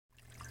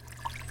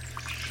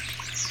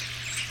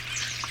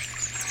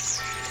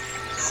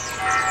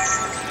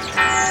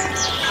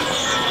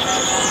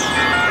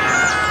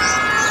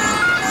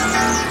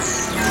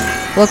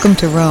Welcome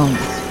to Rome.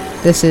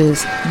 This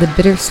is The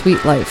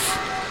Bittersweet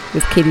Life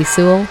with Katie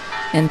Sewell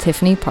and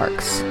Tiffany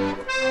Parks.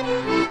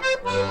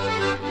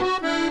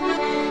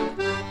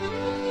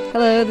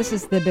 Hello, this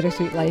is The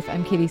Bittersweet Life.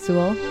 I'm Katie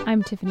Sewell.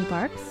 I'm Tiffany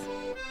Parks.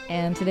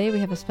 And today we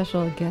have a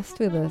special guest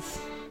with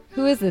us.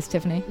 Who is this,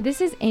 Tiffany?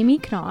 This is Amy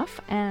Knauff,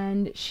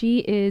 and she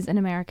is an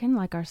American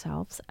like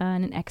ourselves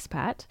and an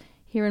expat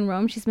here in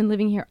Rome. She's been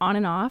living here on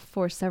and off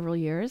for several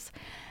years.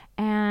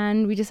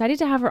 And we decided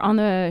to have her on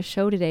the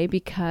show today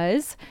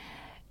because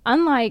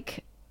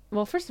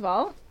first of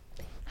all,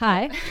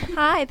 hi.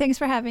 Hi, thanks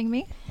for having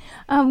me.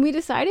 We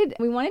decided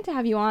we wanted to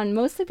have you on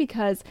mostly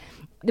because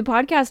the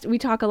podcast, we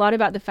talk a lot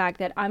about the fact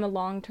that I'm a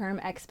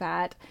long-term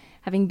expat,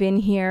 having been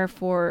here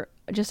for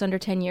just under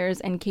 10 years,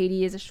 and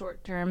Katie is a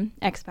short-term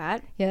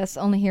expat. Yes,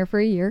 only here for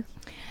a year.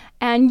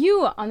 And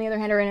you, on the other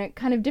hand, are in a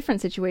kind of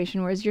different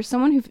situation, whereas you're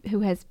someone who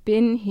has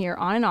been here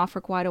on and off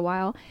for quite a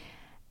while,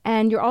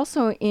 and you're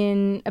also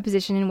in a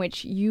position in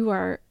which you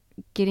are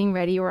getting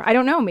ready, or I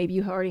don't know, maybe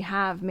you already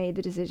have made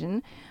the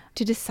decision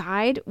to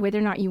decide whether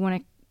or not you want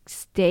to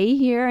stay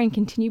here and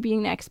continue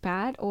being an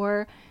expat,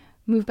 or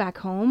move back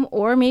home,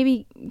 or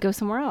maybe go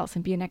somewhere else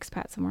and be an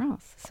expat somewhere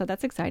else. So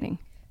that's exciting.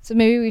 So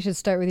maybe we should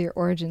start with your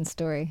origin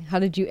story. How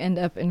did you end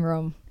up in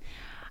Rome?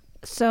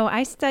 So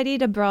I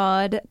studied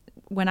abroad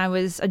when I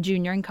was a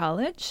junior in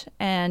college,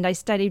 and I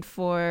studied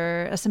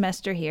for a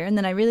semester here, and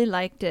then I really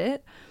liked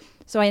it.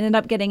 So I ended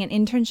up getting an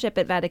internship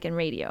at Vatican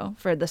Radio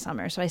for the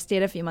summer. So I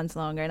stayed a few months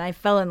longer, and I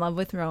fell in love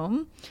with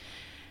Rome.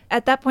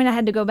 At that point, I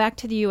had to go back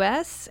to the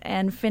U.S.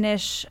 and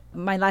finish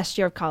my last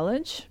year of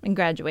college and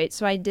graduate.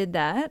 So I did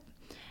that.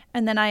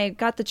 And then I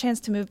got the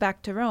chance to move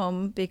back to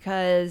Rome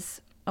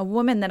because a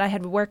woman that I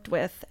had worked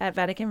with at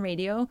Vatican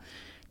Radio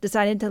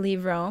decided to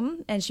leave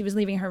Rome, and she was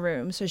leaving her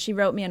room. So she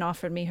wrote me and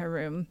offered me her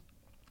room.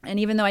 And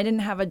even though I didn't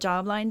have a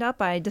job lined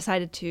up, I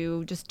decided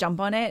to just jump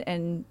on it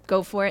and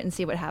go for it and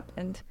see what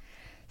happened.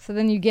 So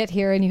then you get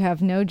here and you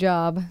have no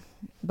job,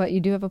 but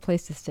you do have a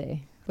place to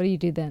stay. What do you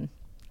do then?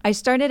 I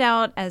started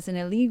out as an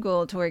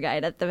illegal tour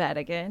guide at the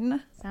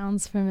Vatican.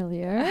 Sounds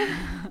familiar.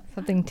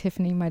 Something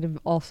Tiffany might have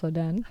also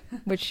done,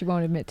 which she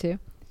won't admit to.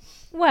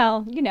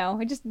 Well,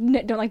 I just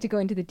don't like to go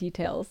into the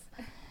details.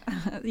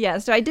 Yeah,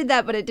 so I did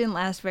that, but it didn't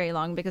last very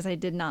long because I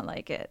did not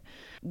like it.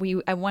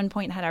 We, at one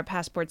point, had our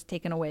passports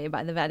taken away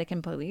by the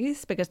Vatican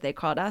police because they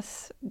caught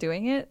us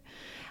doing it.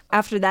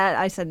 After that,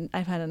 I said,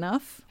 I've had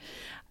enough.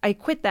 I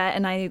quit that,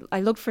 and I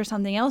looked for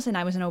something else, and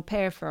I was an au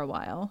pair for a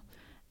while.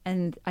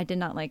 And I did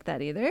not like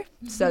that either.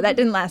 So that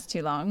didn't last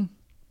too long.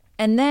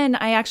 And then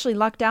I actually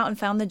lucked out and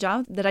found the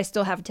job that I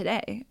still have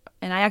today.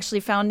 And I actually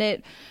found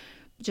it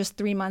just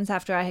 3 months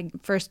after I had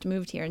first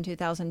moved here in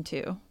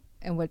 2002.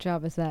 And what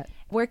job is that?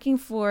 Working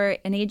for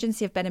an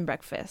agency of bed and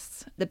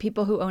breakfasts. The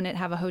people who own it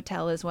have a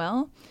hotel as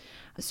well.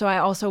 So I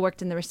also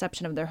worked in the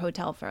reception of their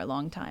hotel for a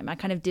long time. I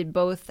kind of did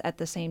both at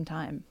the same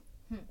time.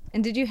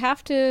 And did you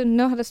have to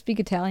know how to speak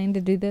Italian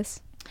to do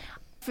this?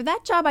 For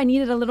that job, I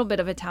needed a little bit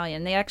of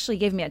Italian. They actually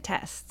gave me a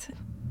test.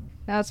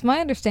 Now, it's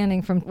my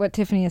understanding from what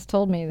Tiffany has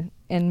told me,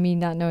 and me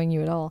not knowing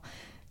you at all,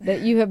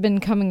 that you have been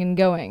coming and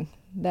going,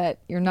 that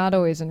you're not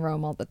always in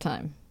Rome all the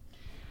time.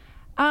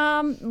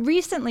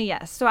 Recently,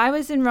 yes. So I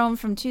was in Rome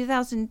from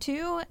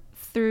 2002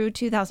 through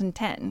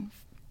 2010.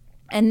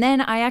 And then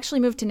I actually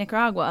moved to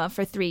Nicaragua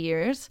for 3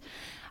 years.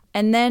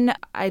 And then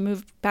I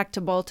moved back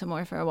to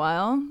Baltimore for a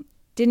while.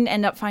 Didn't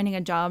end up finding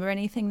a job or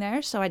anything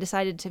there, so I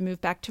decided to move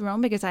back to Rome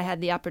because I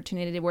had the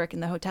opportunity to work in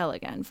the hotel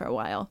again for a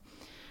while.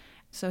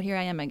 So here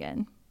I am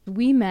again.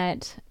 We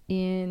met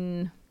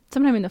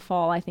sometime in the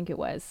fall, I think it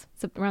was,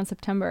 around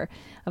September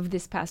of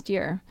this past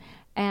year.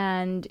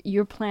 And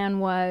your plan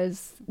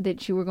was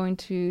that you were going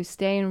to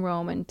stay in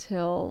Rome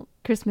until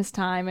Christmas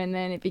time, and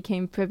then it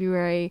became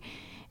February,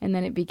 and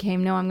then it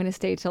became, no, I'm going to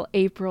stay till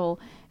April.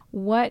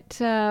 What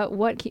are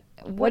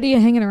you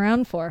hanging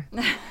around for?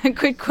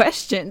 Good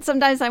question.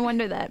 Sometimes I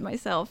wonder that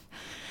myself.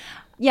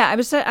 Yeah,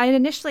 I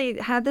initially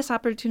had this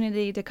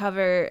opportunity to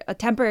cover a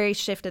temporary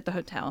shift at the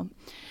hotel.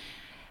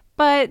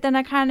 But then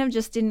I kind of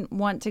just didn't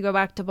want to go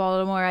back to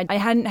Baltimore. I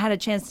hadn't had a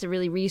chance to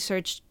really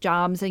research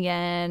jobs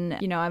again.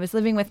 I was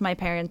living with my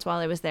parents while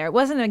I was there. It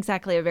wasn't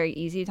exactly a very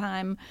easy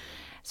time.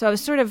 So I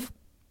was sort of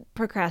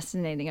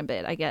procrastinating a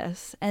bit, I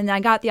guess. And I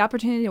got the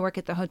opportunity to work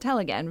at the hotel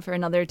again for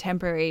another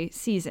temporary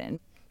season.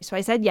 So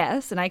I said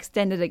yes, and I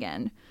extended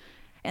again.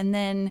 And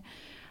then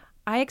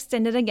I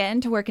extended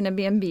again to work in a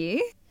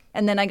B&B.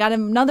 And then I got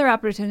another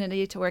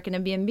opportunity to work in a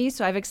B&B,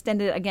 so I've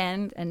extended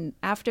again. And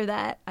after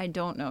that, I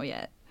don't know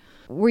yet.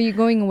 Were you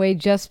going away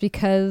just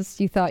because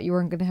you thought you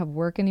weren't going to have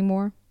work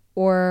anymore?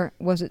 Or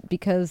was it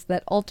because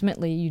that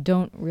ultimately you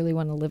don't really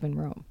want to live in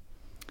Rome?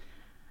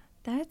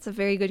 That's a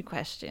very good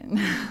question.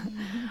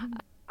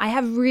 I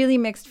have really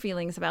mixed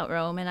feelings about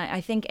Rome, and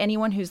I think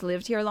anyone who's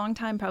lived here a long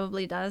time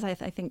probably does. I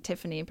think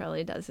Tiffany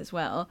probably does as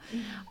well.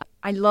 Mm-hmm.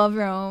 I love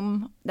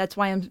Rome. That's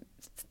why I'm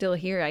still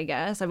here, I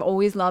guess. I've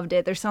always loved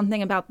it. There's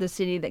something about the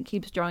city that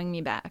keeps drawing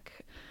me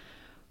back.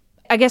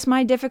 I guess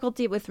my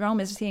difficulty with Rome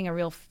is seeing a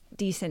real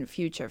decent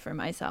future for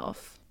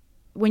myself.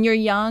 when you're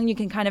young, you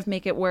can kind of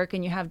make it work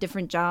and you have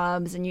different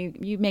jobs and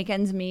you make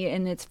ends meet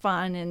and it's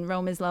fun and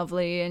Rome is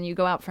lovely and you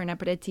go out for an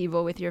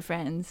aperitivo with your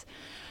friends.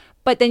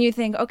 But then you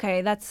think,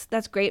 okay,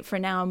 that's great for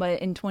now, but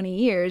in 20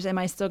 years, am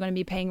I still going to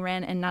be paying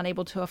rent and not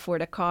able to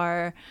afford a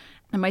car?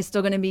 Am I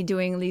still going to be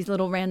doing these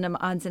little random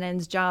odds and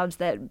ends jobs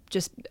that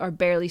just are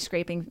barely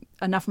scraping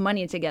enough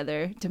money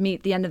together to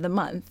meet the end of the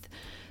month?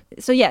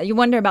 So yeah, you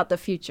wonder about the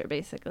future,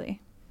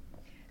 basically.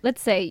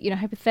 Let's say,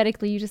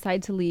 hypothetically, you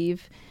decide to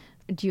leave.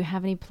 Do you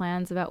have any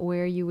plans about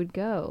where you would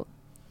go?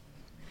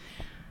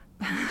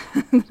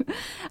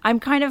 I'm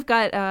kind of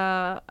got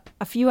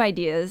a few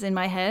ideas in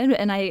my head,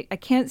 and I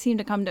can't seem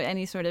to come to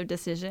any sort of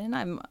decision.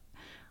 I'm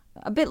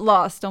a bit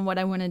lost on what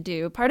I want to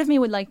do. Part of me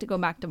would like to go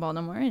back to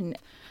Baltimore and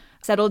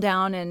settle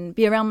down and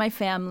be around my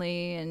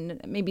family and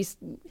maybe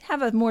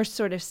have a more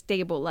sort of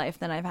stable life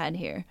than I've had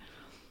here.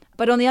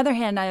 But on the other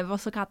hand, I've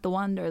also got the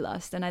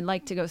wanderlust, and I'd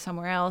like to go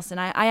somewhere else.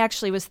 And I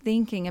actually was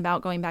thinking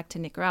about going back to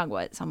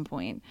Nicaragua at some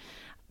point.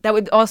 That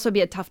would also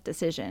be a tough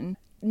decision.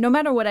 No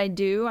matter what I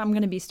do, I'm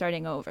going to be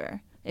starting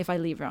over if I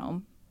leave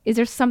Rome. Is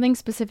there something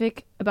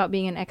specific about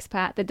being an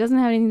expat that doesn't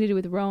have anything to do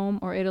with Rome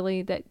or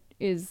Italy that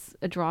is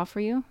a draw for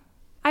you?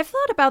 I've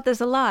thought about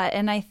this a lot,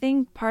 and I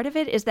think part of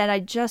it is that I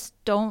just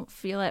don't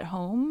feel at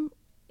home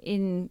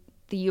in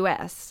the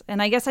U.S.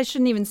 And I guess I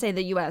shouldn't even say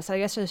the U.S. I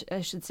guess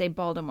I should say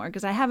Baltimore,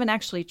 because I haven't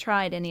actually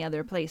tried any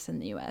other place in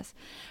the U.S.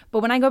 But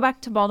when I go back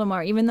to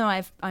Baltimore, even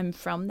though I'm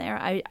from there,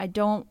 I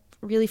don't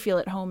really feel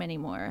at home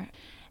anymore.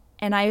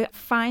 And I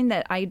find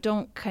that I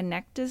don't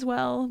connect as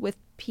well with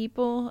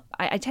people.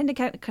 I tend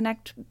to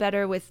connect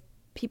better with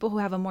people who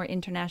have a more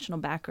international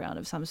background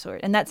of some sort.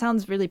 And that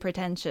sounds really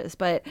pretentious,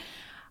 but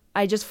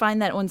I just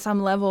find that on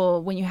some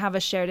level, when you have a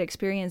shared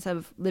experience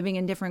of living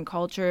in different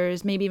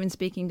cultures, maybe even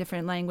speaking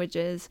different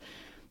languages,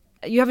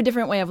 you have a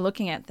different way of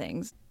looking at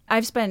things.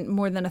 I've spent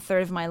more than a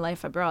third of my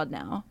life abroad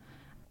now.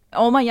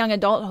 All my young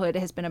adulthood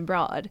has been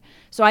abroad.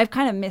 So I've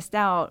kind of missed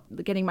out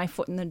getting my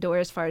foot in the door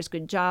as far as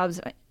good jobs,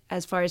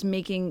 as far as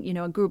making,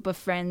 a group of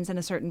friends in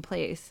a certain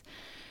place.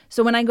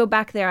 So when I go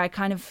back there, I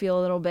kind of feel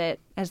a little bit,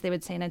 as they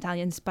would say in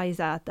Italian,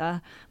 spaesata,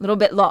 a little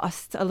bit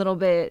lost, a little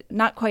bit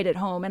not quite at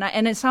home.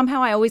 And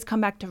somehow I always come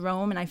back to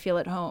Rome and I feel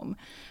at home.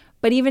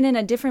 But even in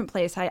a different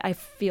place, I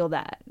feel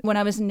that. When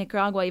I was in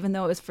Nicaragua, even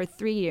though it was for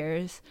 3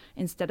 years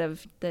instead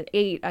of the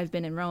 8 I've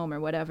been in Rome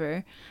or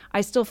whatever, I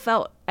still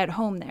felt at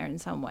home there in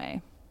some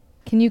way.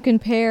 Can you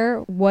compare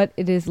what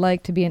it is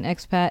like to be an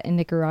expat in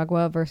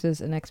Nicaragua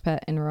versus an expat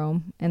in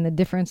Rome and the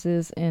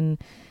differences in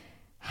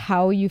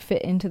how you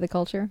fit into the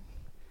culture?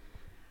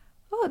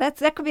 Oh,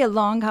 that could be a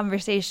long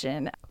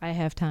conversation. I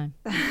have time.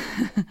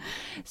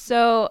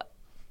 So,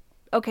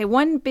 okay,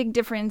 one big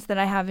difference that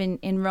I have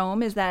in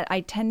Rome is that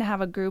I tend to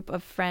have a group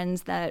of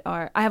friends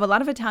I have a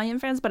lot of Italian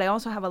friends, but I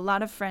also have a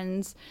lot of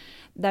friends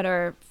that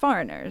are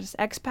foreigners,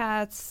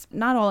 expats,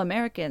 not all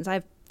Americans. I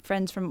have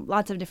friends from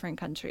lots of different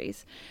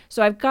countries.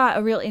 So I've got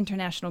a real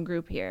international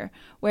group here.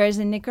 Whereas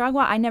in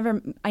Nicaragua, I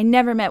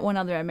never met one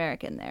other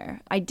American there.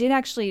 I did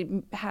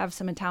actually have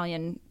some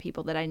Italian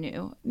people that I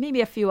knew,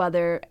 maybe a few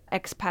other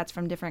expats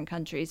from different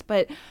countries,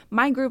 but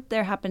my group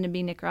there happened to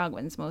be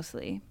Nicaraguans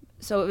mostly.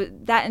 So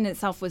that in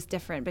itself was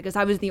different because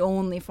I was the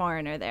only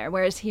foreigner there.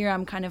 Whereas here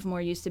I'm kind of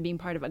more used to being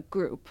part of a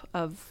group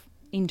of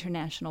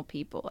international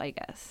people, I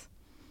guess.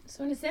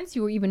 So in a sense,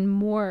 you were even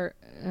more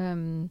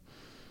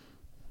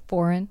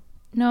Foreign?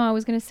 No, I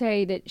was going to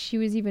say that you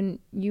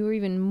were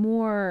even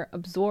more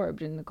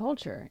absorbed in the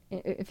culture.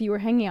 If you were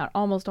hanging out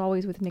almost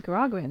always with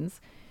Nicaraguans.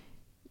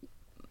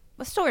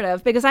 Sort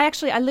of, because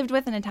I lived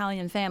with an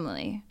Italian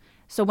family.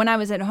 So when I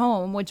was at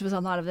home, which was a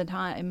lot of the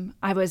time,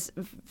 I was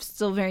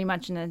still very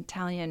much an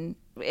Italian,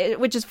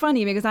 which is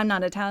funny because I'm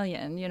not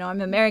Italian. I'm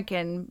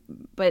American,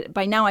 but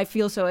by now I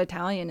feel so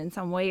Italian in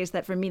some ways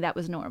that for me that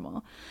was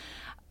normal.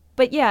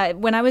 But yeah,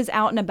 when I was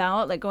out and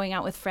about, like going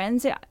out with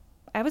friends,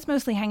 I was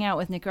mostly hanging out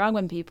with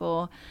Nicaraguan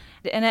people.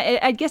 And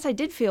I guess I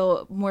did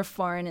feel more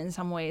foreign in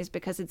some ways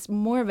because it's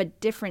more of a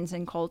difference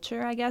in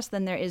culture, I guess,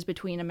 than there is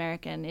between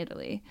America and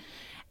Italy.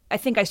 I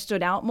think I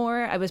stood out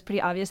more. It was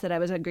pretty obvious that I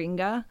was a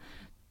gringa.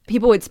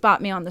 People would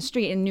spot me on the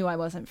street and knew I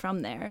wasn't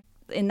from there.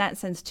 In that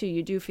sense, too,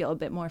 you do feel a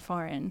bit more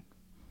foreign.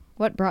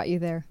 What brought you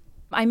there?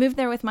 I moved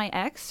there with my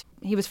ex.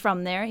 He was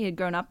from there. He had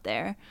grown up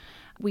there.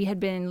 We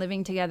had been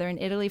living together in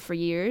Italy for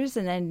years,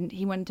 and then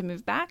he wanted to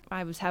move back.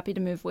 I was happy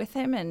to move with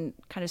him and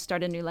kind of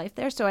start a new life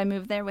there. So I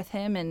moved there with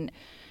him, and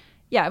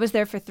yeah, I was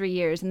there for 3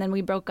 years, and then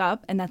we broke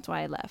up, and that's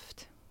why I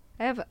left.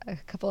 I have a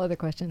couple other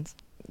questions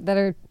that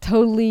are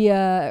totally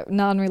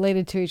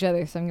non-related to each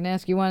other. So I'm going to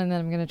ask you one, and then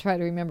I'm going to try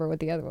to remember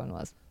what the other one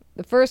was.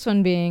 The first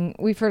one being,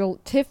 we've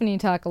heard Tiffany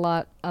talk a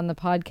lot on the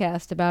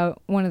podcast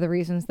about one of the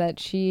reasons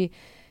that she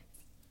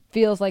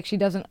feels like she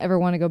doesn't ever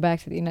want to go back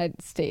to the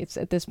United States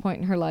at this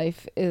point in her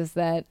life is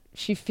that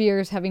she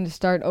fears having to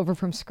start over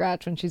from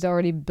scratch when she's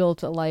already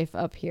built a life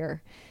up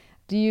here.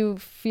 Do you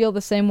feel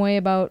the same way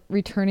about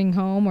returning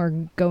home or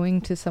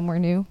going to somewhere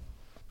new?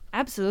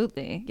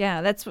 Absolutely.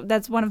 Yeah,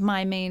 that's one of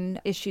my main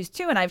issues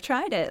too, and I've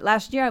tried it.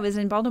 Last year I was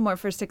in Baltimore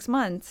for 6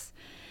 months,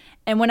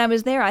 And when I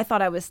was there, I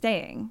thought I was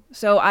staying.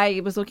 So I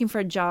was looking for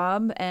a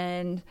job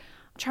and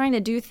trying to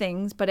do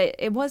things, but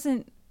it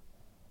wasn't,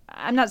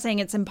 I'm not saying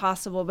it's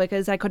impossible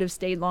because I could have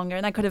stayed longer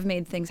and I could have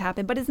made things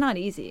happen, but it's not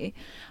easy.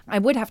 I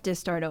would have to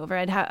start over.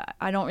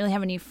 I don't really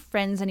have any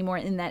friends anymore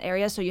in that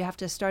area, so you have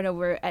to start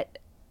over at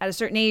a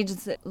certain age.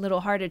 It's a little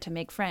harder to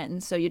make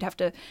friends. So you'd have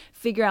to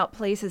figure out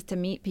places to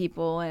meet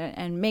people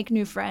and make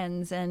new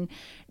friends and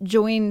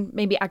join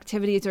maybe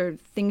activities or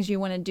things you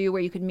want to do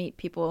where you could meet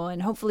people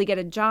and hopefully get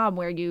a job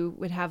where you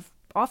would have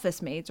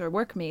office mates or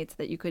workmates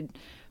that you could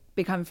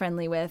become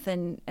friendly with.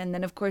 And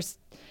then, of course,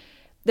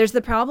 there's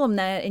the problem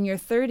that in your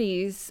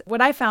 30s,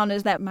 what I found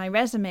is that my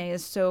resume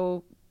is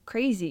so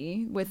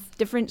crazy with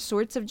different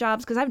sorts of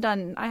jobs because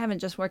I haven't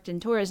just worked in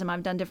tourism,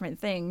 I've done different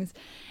things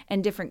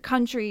in different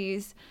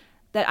countries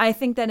that I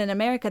think that in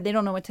America, they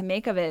don't know what to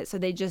make of it. So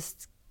they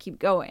just keep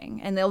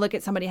going and they'll look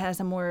at somebody who has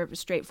a more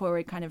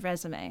straightforward kind of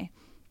resume.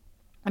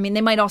 I mean,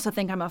 they might also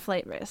think I'm a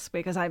flight risk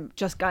because I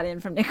just got in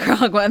from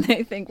Nicaragua and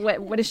they think,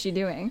 what is she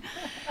doing?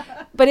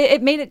 But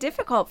it made it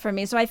difficult for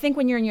me. So I think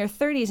when you're in your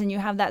 30s and you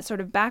have that sort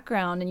of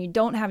background and you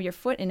don't have your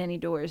foot in any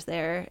doors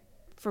there,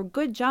 for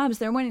good jobs,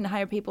 they're wanting to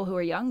hire people who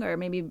are younger,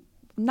 maybe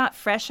not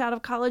fresh out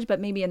of college, but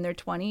maybe in their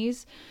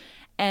 20s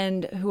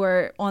and who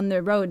are on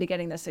the road to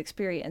getting this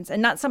experience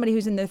and not somebody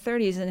who's in their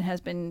 30s and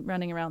has been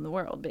running around the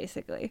world,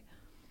 basically.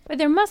 But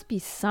there must be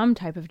some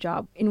type of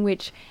job in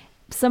which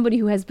somebody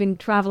who has been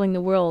traveling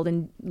the world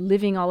and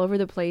living all over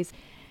the place,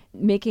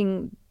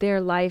 making their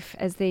life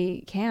as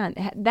they can,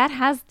 that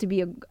has to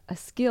be a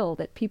skill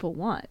that people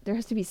want. There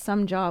has to be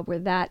some job where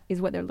that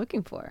is what they're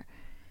looking for.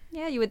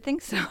 Yeah, you would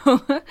think so.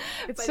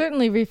 It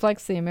certainly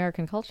reflects the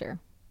American culture.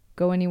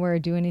 Go anywhere,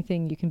 do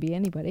anything, you can be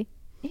anybody.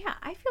 Yeah,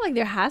 I feel like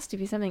there has to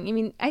be something. I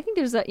mean, I think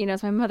there's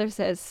as my mother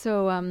says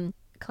so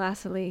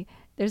classically,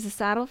 there's a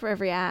saddle for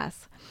every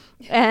ass.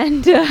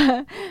 And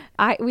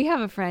we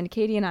have a friend,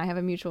 Katie and I have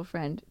a mutual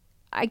friend.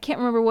 I can't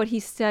remember what he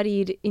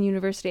studied in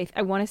university.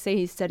 I want to say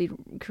he studied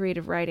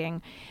creative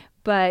writing,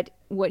 but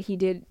what he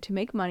did to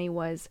make money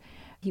was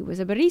he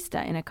was a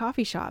barista in a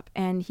coffee shop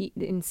and he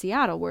in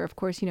Seattle, where of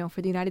course,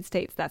 for the United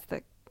States, that's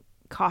the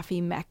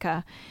coffee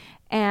mecca.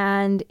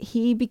 And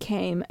he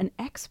became an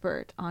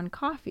expert on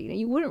coffee. Now,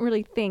 you wouldn't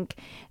really think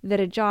that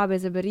a job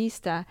as a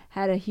barista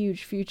had a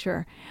huge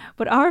future,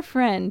 but our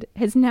friend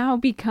has now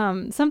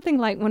become something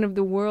like one of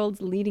the world's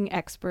leading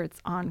experts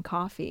on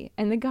coffee.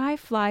 And the guy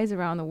flies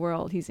around the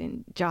world. He's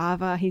in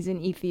Java, he's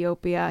in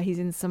Ethiopia, he's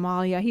in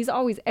Somalia, he's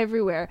always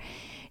everywhere.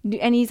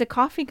 And he's a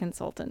coffee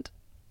consultant.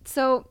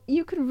 So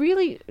you could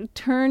really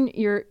turn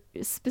your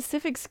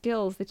specific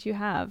skills that you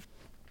have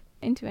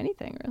into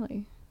anything,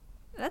 really.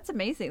 That's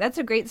amazing. That's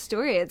a great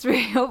story. It's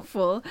very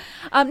hopeful.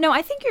 No,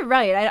 I think you're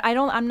right.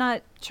 I'm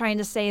not trying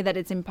to say that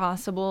it's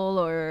impossible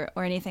or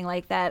anything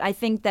like that. I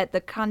think that the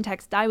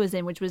context I was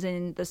in, which was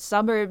in the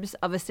suburbs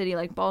of a city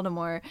like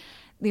Baltimore,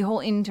 the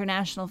whole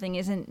international thing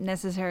isn't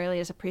necessarily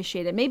as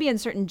appreciated. Maybe in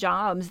certain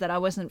jobs that I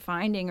wasn't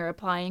finding or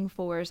applying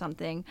for or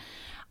something.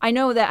 I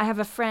know that I have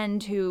a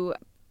friend who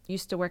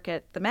used to work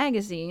at the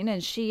magazine,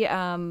 and she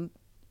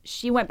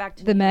went back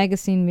to the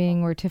magazine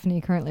being where Tiffany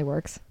currently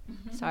works.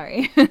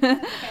 Sorry.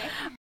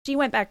 She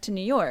went back to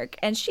New York,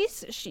 and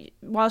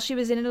while she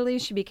was in Italy,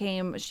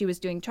 she was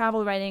doing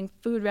travel writing,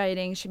 food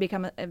writing. She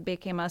became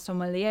a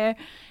sommelier,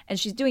 and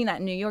she's doing that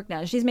in New York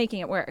now. She's making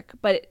it work,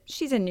 but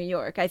she's in New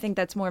York. I think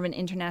that's more of an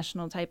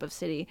international type of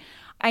city.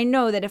 I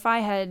know that if I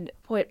had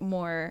put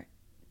more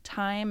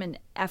time and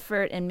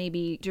effort and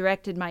maybe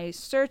directed my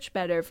search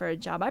better for a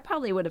job, I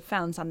probably would have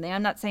found something.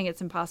 I'm not saying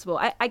it's impossible.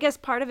 I guess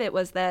part of it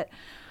was that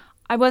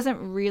I wasn't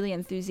really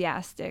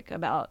enthusiastic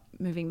about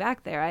moving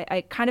back there.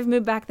 I kind of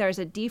moved back there as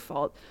a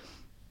default.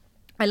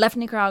 I left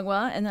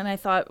Nicaragua, and then I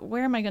thought,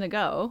 where am I going to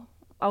go?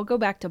 I'll go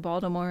back to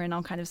Baltimore, and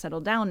I'll kind of settle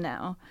down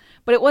now.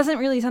 But it wasn't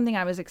really something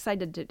I was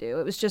excited to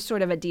do. It was just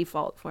sort of a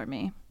default for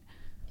me.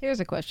 Here's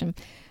a question.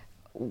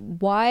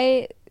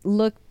 Why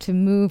look to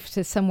move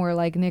to somewhere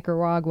like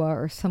Nicaragua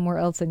or somewhere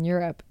else in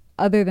Europe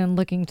other than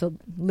looking to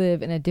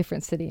live in a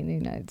different city in the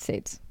United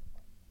States?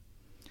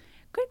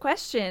 Good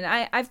question.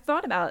 I've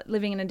thought about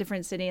living in a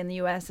different city in the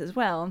U.S. as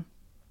well.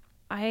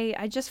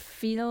 I just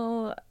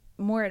feel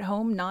more at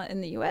home not in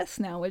the U.S.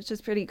 now, which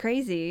is pretty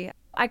crazy.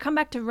 I come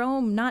back to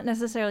Rome not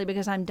necessarily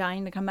because I'm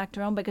dying to come back to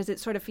Rome, because it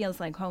sort of feels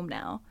like home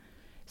now.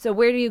 So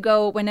where do you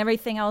go when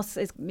everything else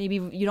is, maybe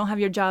you don't have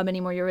your job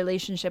anymore, your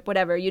relationship,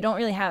 whatever. You don't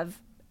really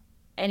have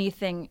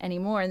anything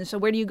anymore. And so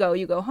where do you go?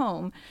 You go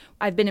home.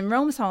 I've been in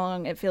Rome so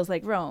long, it feels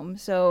like Rome.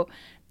 So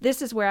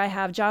this is where I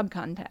have job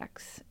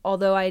contacts.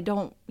 Although I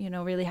don't,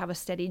 really have a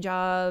steady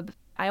job,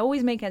 I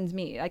always make ends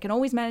meet. I can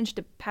always manage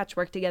to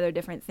patchwork together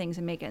different things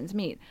and make ends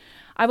meet.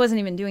 I wasn't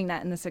even doing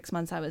that in the 6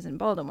 months I was in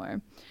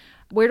Baltimore.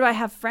 Where do I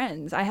have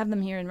friends? I have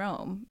them here in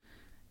Rome.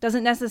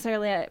 Doesn't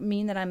necessarily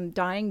mean that I'm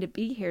dying to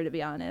be here, to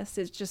be honest.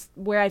 It's just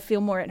where I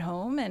feel more at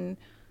home. And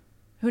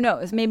who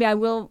knows, maybe I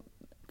will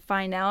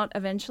find out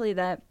eventually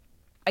that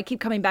I keep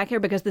coming back here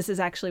because this is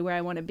actually where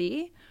I want to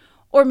be.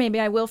 Or maybe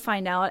I will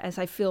find out, as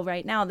I feel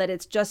right now, that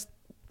it's just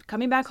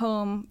coming back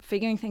home,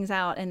 figuring things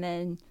out, and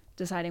then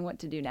deciding what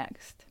to do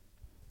next.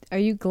 Are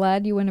you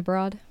glad you went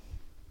abroad?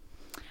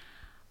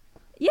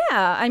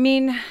 Yeah, I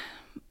mean,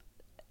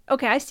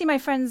 okay, I see my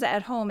friends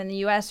at home in the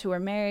US who are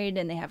married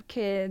and they have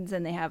kids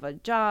and they have a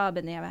job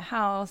and they have a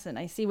house, and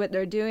I see what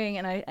they're doing,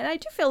 and I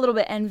do feel a little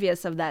bit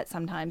envious of that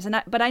sometimes.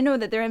 But I know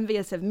that they're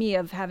envious of me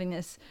of having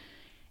this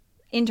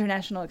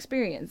international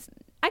experience.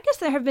 I guess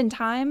there have been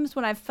times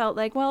when I've felt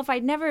like, well, if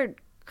I'd never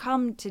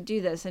come to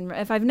do this, and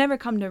if I've never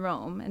come to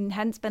Rome and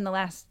hadn't spent the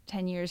last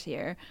 10 years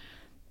here,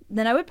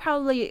 then I would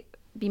probably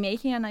be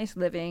making a nice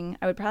living.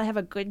 I would probably have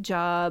a good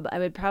job. I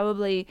would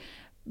probably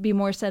be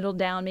more settled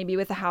down, maybe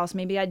with a house.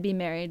 Maybe I'd be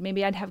married.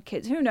 Maybe I'd have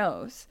kids. Who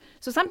knows?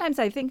 So sometimes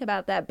I think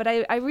about that, but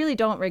I really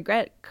don't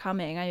regret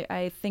coming.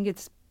 I think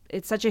it's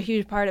such a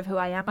huge part of who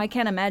I am. I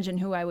can't imagine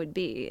who I would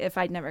be if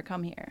I'd never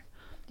come here.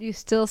 Do you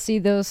still see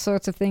those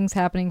sorts of things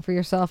happening for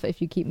yourself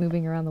if you keep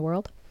moving around the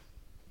world?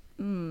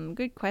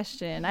 Good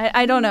question.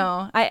 I don't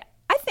know. I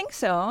think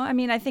so. I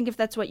mean, I think if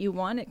that's what you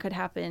want, it could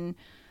happen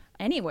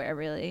anywhere,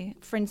 really.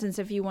 For instance,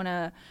 if you want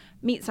to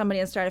meet somebody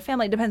and start a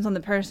family, it depends on the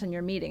person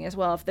you're meeting as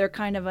well. If they're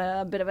kind of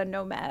a bit of a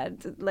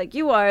nomad like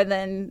you are,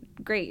 then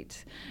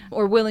great.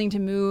 Or willing to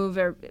move,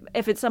 or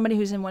if it's somebody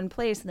who's in one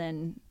place,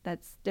 then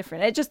that's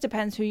different. It just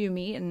depends who you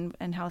meet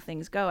and how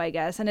things go, I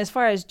guess. And as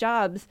far as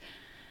jobs,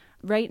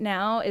 right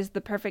now is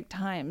the perfect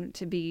time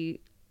to be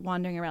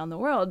wandering around the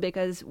world,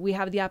 because we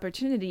have the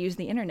opportunity to use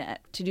the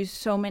internet to do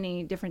so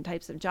many different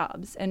types of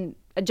jobs. And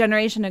a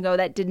generation ago,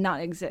 that did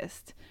not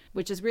exist,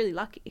 which is really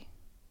lucky.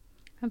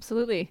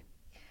 Absolutely.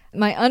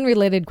 My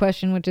unrelated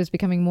question, which is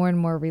becoming more and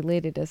more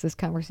related as this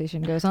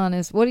conversation goes on,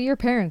 is what do your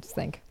parents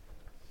think?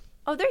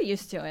 Oh, they're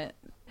used to it.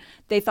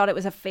 They thought it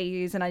was a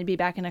phase and I'd be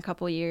back in a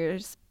couple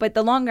years. But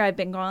the longer I've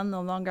been gone,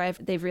 the longer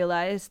they've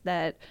realized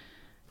that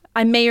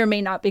I may or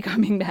may not be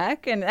coming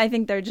back. And I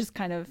think they're just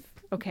kind of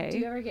okay. Do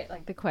you ever get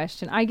like the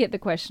question? I get the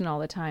question all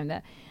the time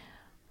that,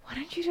 why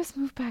don't you just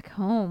move back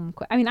home?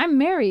 I mean, I'm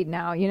married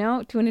now,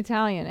 to an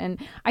Italian, and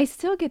I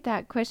still get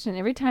that question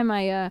every time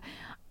I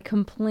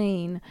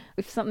complain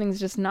if something's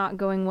just not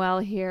going well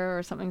here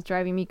or something's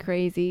driving me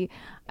crazy.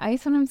 I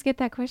sometimes get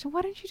that question,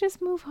 why don't you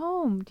just move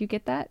home? Do you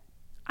get that?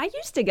 I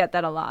used to get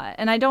that a lot,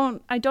 and I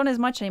don't as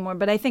much anymore,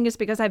 but I think it's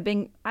because I've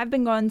been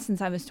gone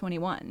since I was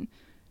 21.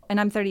 And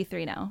I'm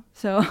 33 now.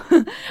 So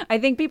I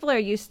think people are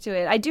used to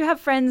it. I do have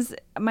friends,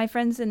 my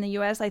friends in the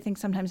US, I think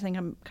sometimes think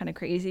I'm kind of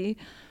crazy.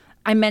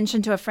 I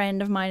mentioned to a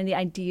friend of mine the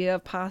idea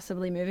of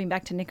possibly moving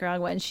back to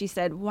Nicaragua, and she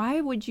said, why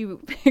would you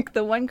pick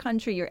the one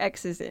country your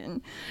ex is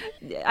in?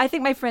 I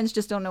think my friends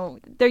just don't know.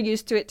 They're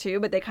used to it too,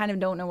 but they kind of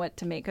don't know what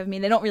to make of me.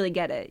 They don't really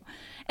get it,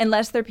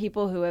 unless they're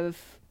people who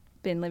have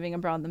been living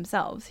abroad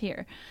themselves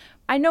here.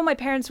 I know my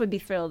parents would be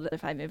thrilled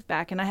if I moved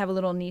back, and I have a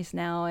little niece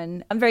now,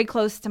 and I'm very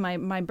close to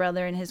my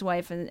brother and his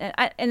wife, and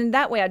in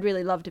that way I'd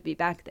really love to be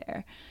back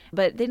there.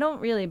 But they don't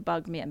really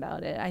bug me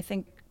about it. I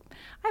think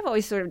I've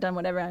always sort of done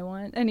whatever I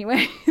want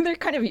anyway. They're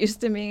kind of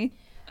used to me.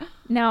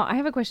 Now, I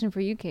have a question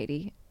for you,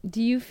 Katie.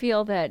 Do you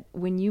feel that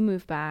when you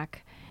move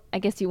back, I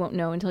guess you won't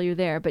know until you're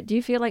there, but do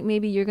you feel like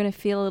maybe you're going to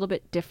feel a little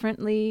bit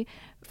differently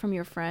from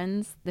your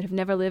friends that have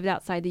never lived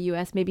outside the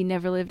U.S., maybe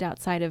never lived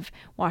outside of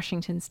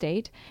Washington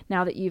State,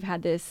 now that you've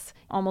had this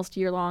almost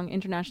year-long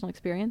international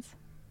experience?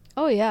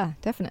 Oh, yeah,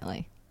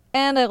 definitely.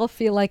 And I'll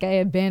feel like I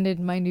abandoned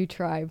my new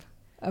tribe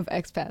of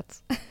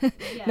expats.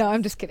 Yes. No,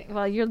 I'm just kidding.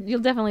 Well, you'll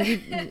definitely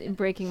be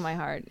breaking my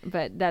heart,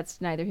 but that's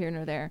neither here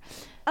nor there.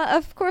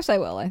 Of course I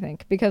will, I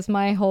think, because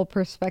my whole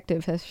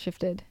perspective has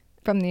shifted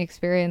from the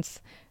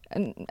experience.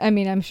 And I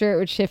mean, I'm sure it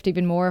would shift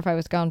even more if I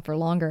was gone for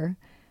longer.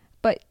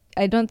 But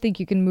I don't think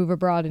you can move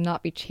abroad and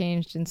not be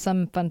changed in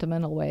some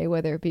fundamental way,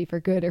 whether it be for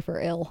good or for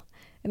ill.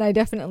 And I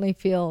definitely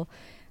feel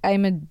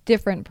I'm a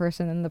different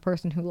person than the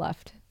person who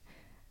left.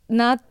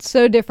 Not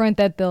so different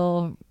that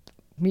they'll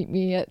meet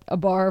me at a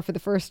bar for the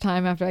first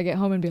time after I get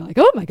home and be like,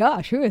 oh my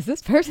gosh, who is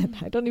this person?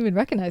 I don't even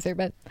recognize her,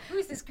 but... Who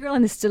is this girl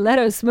in the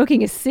stilettos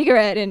smoking a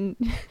cigarette? And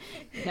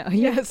no,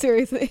 yeah,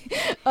 seriously.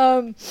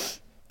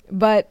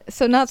 But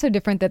so not so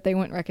different that they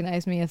wouldn't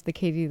recognize me as the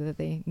Katie that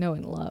they know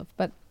and love,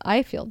 but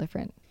I feel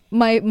different.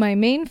 My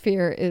main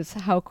fear is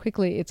how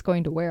quickly it's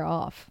going to wear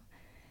off,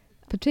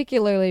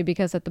 particularly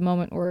because at the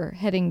moment we're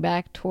heading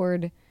back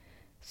toward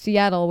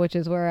Seattle, which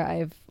is where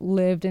I've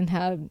lived and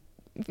had,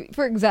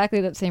 for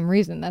exactly that same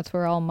reason. That's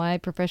where all my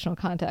professional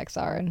contacts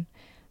are, and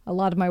a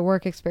lot of my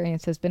work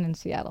experience has been in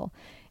Seattle.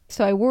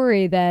 So I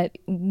worry that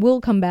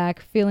we'll come back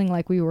feeling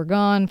like we were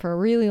gone for a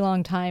really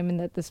long time and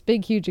that this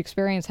big, huge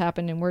experience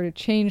happened and we're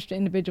changed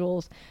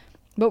individuals.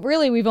 But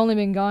really, we've only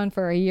been gone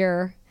for a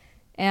year,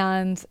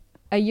 and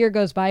a year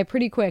goes by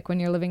pretty quick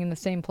when you're living in the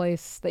same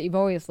place that you've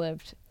always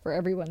lived for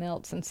everyone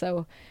else. And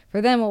so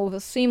for them, it will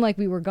seem like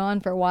we were gone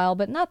for a while,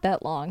 but not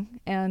that long.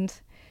 And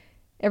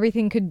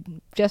everything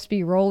could just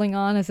be rolling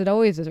on as it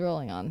always is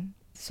rolling on.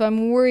 So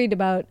I'm worried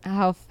about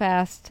how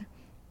fast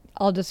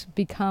I'll just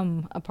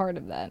become a part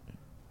of that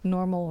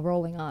normal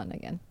rolling on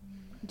again.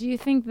 Do you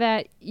think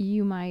that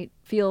you might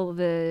feel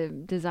the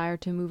desire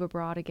to move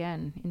abroad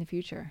again in the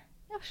future?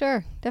 Oh,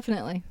 sure,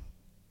 definitely.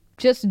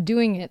 Just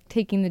doing it,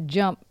 taking the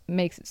jump,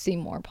 makes it seem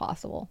more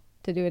possible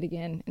to do it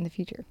again in the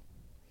future.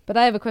 But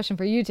I have a question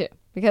for you two,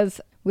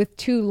 because with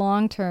two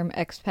long-term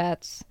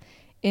expats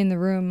in the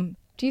room,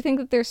 do you think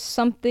that there's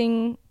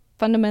something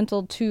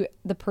fundamental to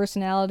the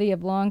personality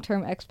of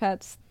long-term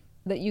expats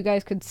that you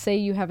guys could say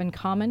you have in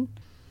common?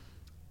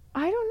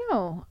 I don't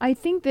know. I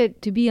think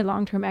that to be a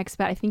long-term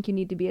expat, I think you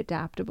need to be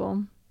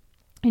adaptable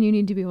and you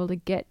need to be able to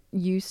get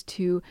used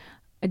to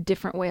a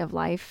different way of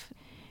life.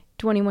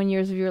 21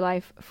 years of your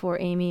life for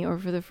Amy, or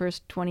for the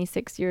first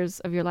 26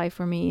 years of your life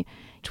for me.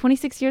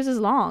 26 years is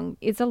long.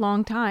 It's a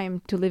long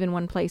time to live in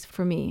one place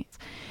for me.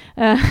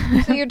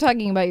 So you're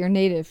talking about your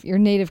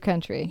native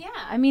country. Yeah,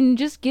 I mean,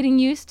 just getting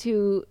used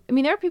to, I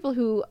mean, there are people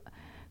who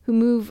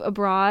move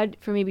abroad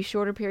for maybe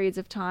shorter periods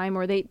of time,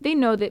 or they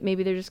know that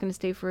maybe they're just going to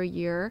stay for a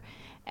year,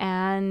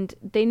 and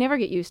they never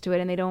get used to it,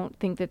 and they don't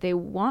think that they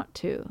want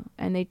to,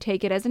 and they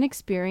take it as an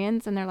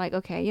experience, and they're like,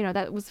 okay, you know,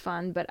 that was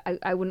fun, but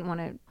I wouldn't want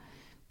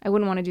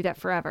to do that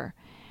forever.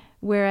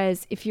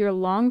 Whereas if you're a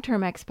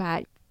long-term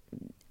expat,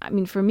 I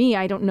mean, for me,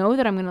 I don't know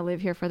that I'm going to live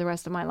here for the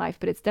rest of my life,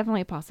 but it's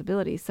definitely a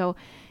possibility. So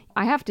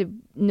I have to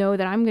know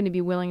that I'm going to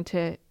be willing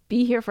to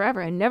be here forever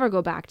and never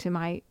go back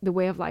to the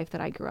way of life that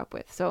I grew up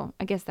with. So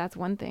I guess that's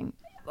one thing.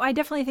 I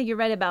definitely think you're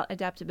right about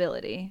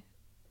adaptability.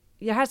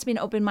 There has to be an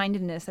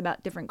open-mindedness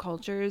about different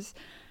cultures,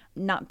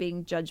 not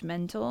being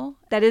judgmental.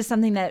 That is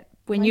something that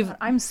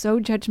I'm so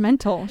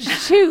judgmental.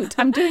 Shoot,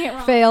 I'm doing it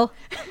wrong. Fail.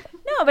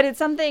 No, but it's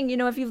something, you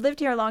know, if you've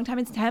lived here a long time,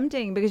 it's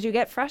tempting because you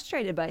get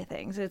frustrated by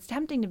things. It's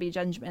tempting to be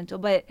judgmental,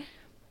 but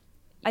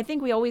I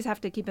think we always have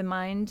to keep in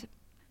mind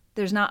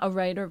there's not a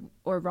right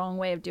or wrong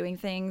way of doing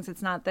things.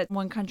 It's not that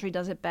one country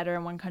does it better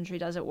and one country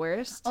does it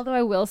worse. Although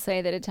I will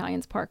say that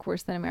Italians park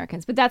worse than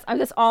Americans, but that's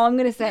all I'm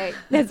going to say.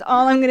 That's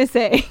all I'm going to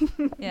say.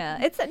 Yeah,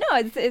 it's you know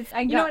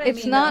what I mean?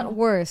 It's not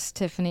worse,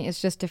 Tiffany.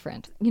 It's just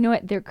different. You know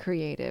what? They're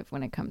creative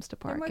when it comes to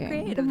They're parking.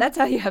 more creative. That's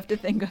how you have to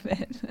think of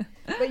it.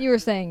 But you were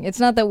saying it's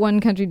not that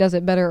one country does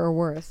it better or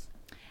worse.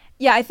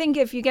 Yeah, I think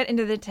if you get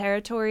into the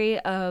territory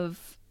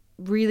of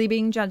really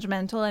being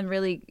judgmental and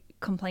really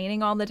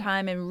complaining all the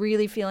time and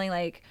really feeling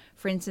like,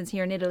 for instance,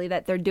 here in Italy,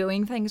 that they're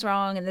doing things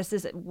wrong and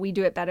we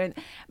do it better,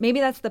 maybe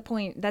that's the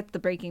point, that's the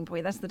breaking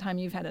point, that's the time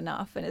you've had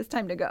enough and it's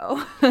time to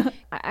go.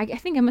 I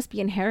think I must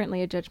be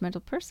inherently a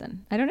judgmental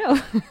person. I don't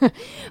know.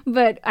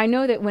 But I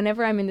know that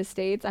whenever I'm in the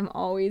States, I'm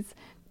always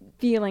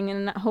feeling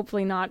and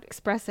hopefully not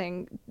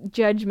expressing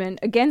judgment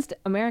against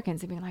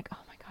Americans and being like, oh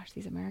my gosh,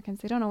 these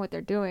Americans, they don't know what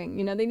they're doing.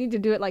 You know, they need to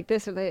do it like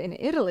this, or in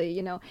Italy,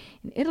 you know,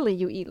 in Italy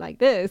you eat like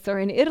this, or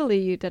in Italy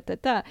you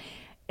da-da-da.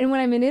 And when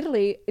I'm in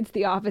Italy, it's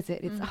the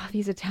opposite. It's,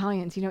 these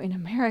Italians, you know, in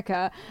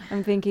America,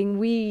 I'm thinking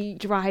we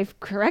drive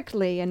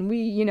correctly and we,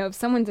 you know, if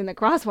someone's in the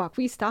crosswalk,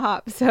 we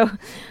stop. So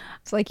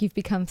it's like you've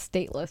become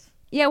stateless.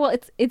 Yeah, well,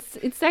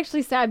 it's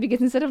actually sad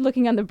because instead of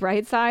looking on the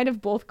bright side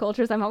of both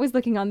cultures, I'm always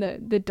looking on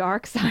the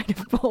dark side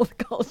of both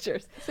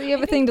cultures. So you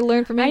have a thing to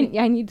learn from me?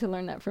 I need to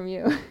learn that from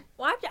you.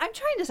 Well, I'm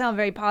trying to sound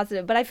very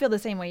positive, but I feel the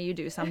same way you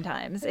do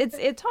sometimes.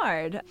 It's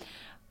hard.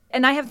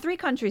 And I have 3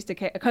 countries to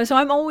care. So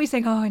I'm always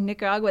saying, oh, in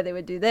Nicaragua they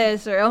would do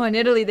this, or oh, in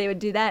Italy they would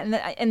do that. And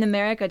in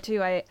America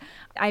too,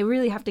 I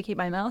really have to keep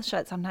my mouth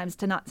shut sometimes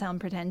to not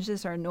sound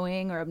pretentious or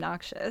annoying or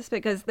obnoxious,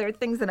 because there are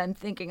things that I'm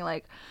thinking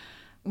like,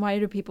 why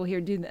do people here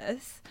do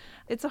this?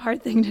 It's a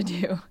hard thing to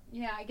do.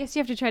 Yeah, I guess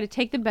you have to try to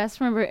take the best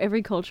from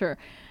every culture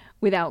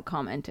without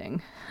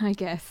commenting, I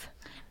guess.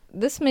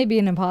 This may be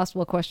an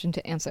impossible question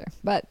to answer,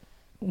 but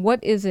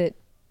what is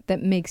it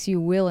that makes you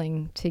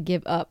willing to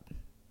give up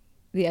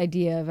the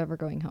idea of ever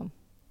going home?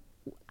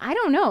 I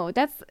don't know.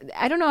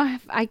 I don't know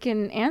if I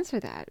can answer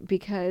that,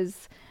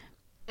 because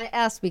I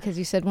asked because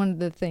you said one of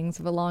the things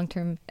of a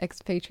long-term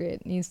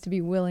expatriate needs to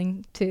be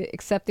willing to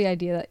accept the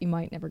idea that you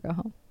might never go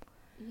home.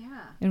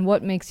 Yeah. And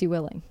what makes you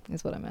willing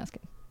is what I'm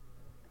asking.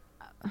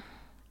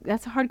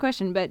 That's a hard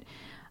question, but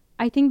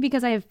I think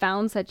because I have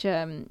found such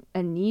a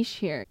niche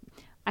here,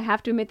 I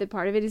have to admit that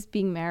part of it is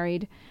being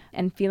married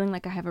and feeling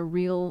like I have a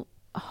real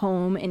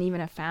home and even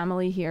a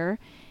family here.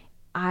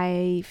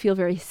 I feel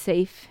very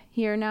safe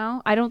here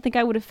now. I don't think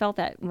I would have felt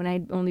that when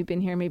I'd only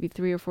been here maybe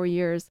 3 or 4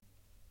 years.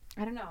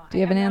 I don't know. Do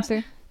you have an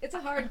answer? It's a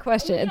hard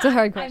question. Yeah, it's a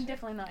hard question. I'm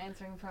definitely not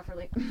answering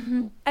properly.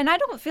 And I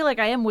don't feel like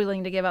I am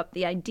willing to give up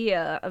the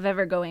idea of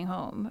ever going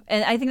home.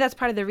 And I think that's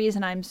part of the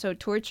reason I'm so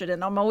tortured.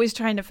 And I'm always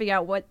trying to figure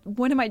out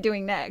what am I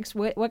doing next?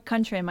 What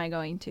country am I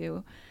going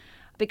to?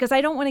 Because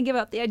I don't want to give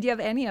up the idea of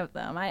any of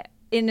them.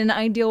 In an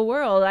ideal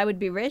world, I would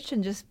be rich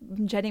and just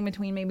jetting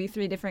between maybe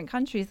 3 different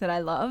countries that I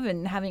love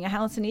and having a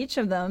house in each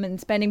of them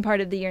and spending part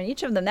of the year in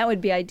each of them. That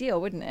would be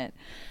ideal, wouldn't it?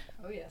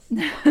 Oh, yes.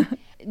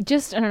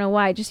 I don't know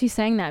why, just you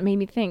saying that made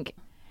me think.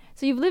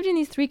 So you've lived in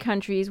these 3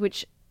 countries,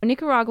 which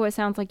Nicaragua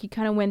sounds like you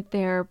kind of went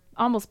there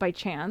almost by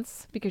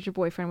chance because your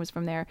boyfriend was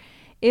from there.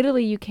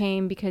 Italy, you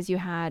came because you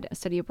had a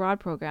study abroad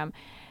program.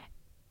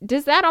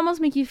 Does that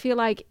almost make you feel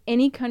like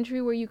any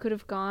country where you could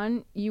have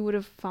gone, you would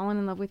have fallen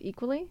in love with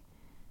equally?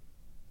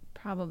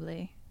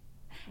 Probably.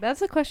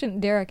 That's a question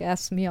Derek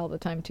asks me all the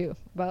time, too,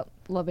 about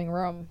loving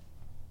Rome.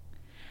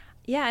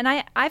 Yeah, and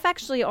I've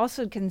actually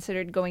also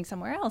considered going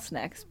somewhere else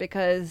next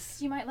because...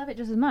 You might love it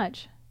just as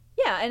much.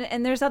 Yeah,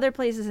 and there's other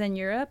places in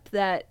Europe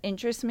that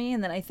interest me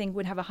and that I think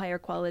would have a higher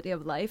quality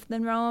of life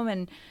than Rome.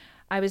 And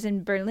I was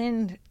in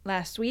Berlin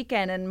last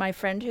weekend, and my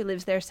friend who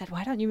lives there said,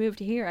 "Why don't you move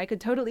to here? I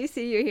could totally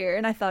see you here."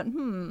 And I thought,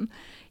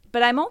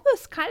 But I'm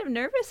almost kind of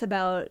nervous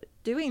about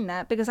doing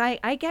that because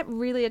I get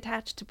really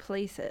attached to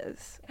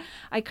places.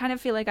 I kind of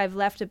feel like I've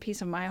left a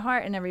piece of my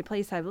heart in every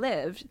place I've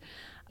lived.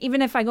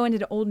 Even if I go into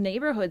the old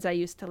neighborhoods I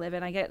used to live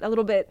in, I get a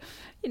little bit,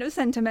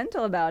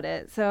 sentimental about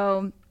it.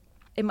 So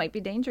it might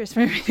be dangerous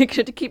for me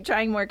to keep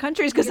trying more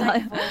countries because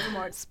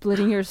Voldemort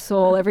splitting your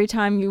soul every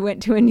time you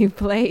went to a new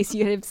place.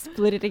 You had to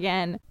split it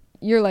again.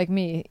 You're like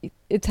me.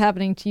 It's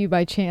happening to you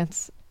by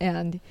chance,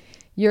 and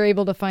you're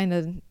able to find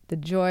the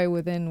joy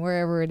within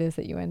wherever it is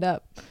that you end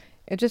up.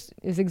 It just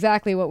is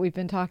exactly what we've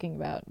been talking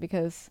about,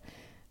 because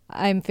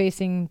I'm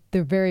facing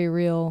the very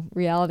real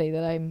reality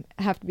that I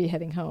have to be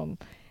heading home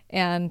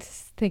and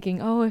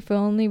thinking, oh, if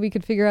only we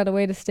could figure out a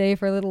way to stay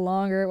for a little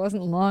longer. It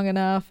wasn't long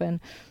enough, and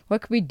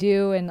what could we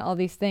do, and all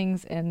these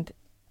things. And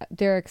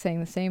Derek saying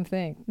the same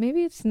thing.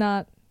 Maybe it's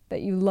not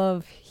that you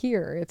love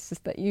here. It's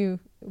just that you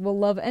will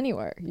love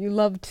anywhere. You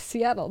loved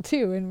Seattle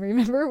too. And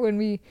remember when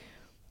we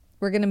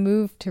were going to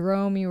move to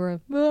Rome, you were,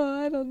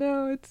 I don't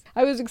know.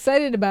 I was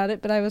excited about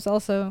it, but I was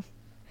also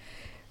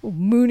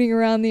mooning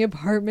around the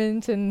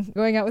apartment and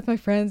going out with my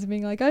friends and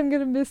being like, I'm going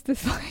to miss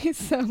this place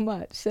so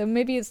much. So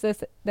maybe it's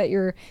this, that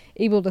you're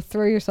able to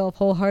throw yourself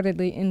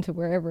wholeheartedly into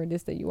wherever it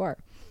is that you are.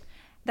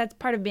 That's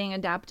part of being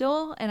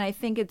adaptable, and I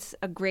think it's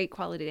a great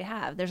quality to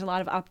have. There's a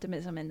lot of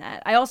optimism in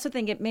that. I also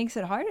think it makes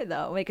it harder,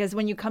 though, because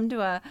when you come to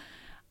a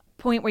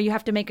point where you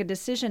have to make a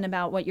decision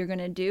about what you're going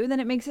to do, then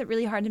it makes it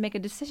really hard to make a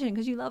decision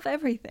because you love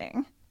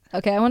everything.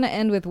 Okay, I want to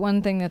end with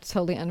one thing that's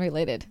totally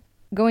unrelated.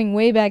 Going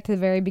way back to the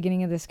very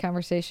beginning of this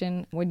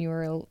conversation, when you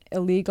were an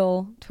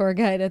illegal tour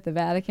guide at the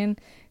Vatican,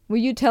 will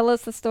you tell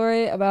us the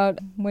story about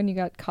when you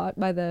got caught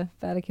by the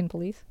Vatican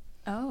police?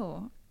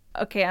 Oh,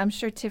 okay. I'm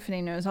sure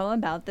Tiffany knows all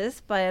about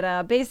this,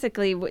 but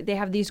basically they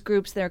have these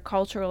groups, they're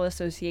cultural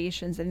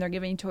associations, and they're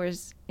giving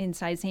tours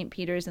inside St.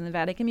 Peter's and the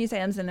Vatican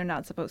museums, and they're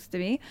not supposed to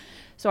be.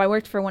 So I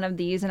worked for one of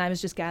these, and I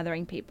was just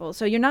gathering people.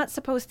 So you're not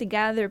supposed to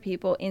gather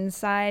people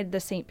inside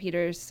the St.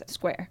 Peter's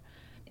Square.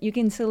 You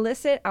can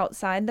solicit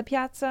outside the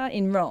piazza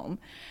in Rome,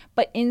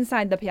 but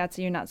inside the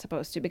piazza you're not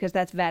supposed to, because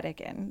that's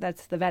Vatican.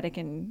 That's the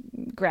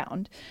Vatican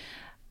ground.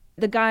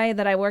 The guy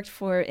that I worked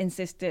for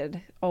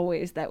insisted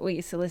always that we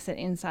solicit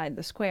inside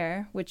the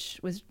square, which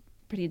was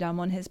pretty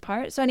dumb on his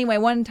part. So anyway,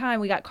 one time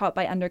we got caught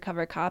by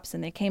undercover cops,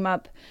 and they came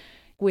up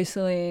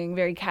whistling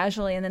very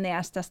casually, and then they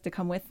asked us to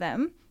come with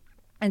them.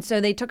 And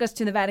so they took us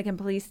to the Vatican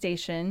police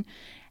station,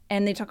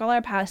 and they took all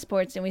our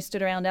passports, and we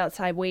stood around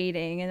outside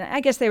waiting. And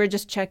I guess they were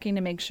just checking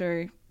to make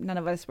sure none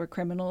of us were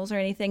criminals or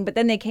anything. But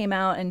then they came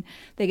out and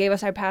they gave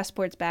us our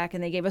passports back,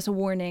 and they gave us a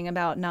warning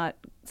about not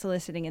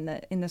soliciting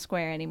in the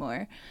square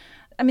anymore.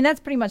 I mean, that's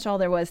pretty much all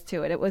there was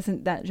to it. It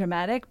wasn't that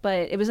dramatic,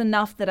 but it was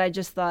enough that I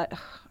just thought,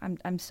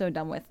 I'm so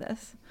done with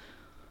this.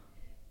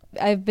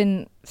 I've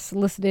been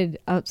solicited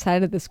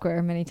outside of the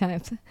square many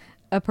times.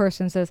 A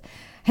person says,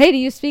 hey, do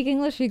you speak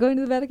English? Are you going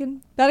to the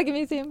Vatican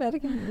Museum,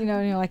 Vatican?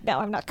 And you're like, no,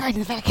 I'm not going to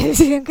the Vatican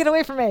Museum. Get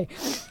away from me.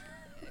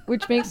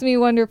 Which makes me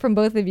wonder from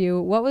both of you,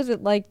 what was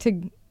it like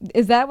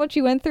is that what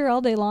you went through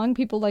all day long?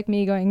 People like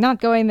me going,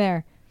 not going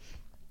there.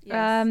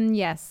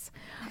 Yes.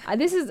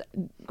 This is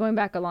going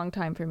back a long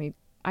time for me.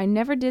 I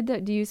never did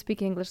the do you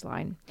speak English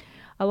line.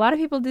 A lot of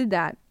people did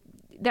that.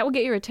 That will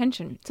get your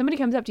attention. Somebody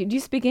comes up to you, do you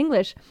speak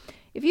English?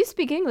 If you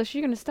speak English,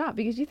 you're going to stop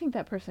because you think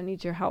that person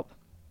needs your help.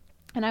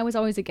 And I was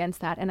always against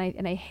that, and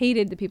I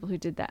hated the people who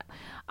did that.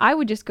 I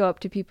would just go up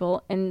to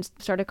people and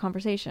start a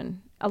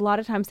conversation. A lot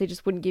of times they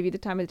just wouldn't give you the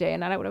time of the day,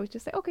 and I would always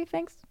just say, okay,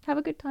 thanks, have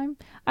a good time.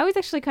 I was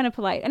actually kind of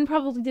polite and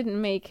probably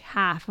didn't make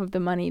half of the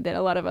money that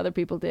a lot of other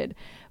people did,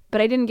 but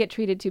I didn't get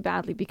treated too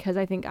badly because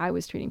I think I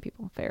was treating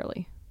people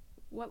fairly.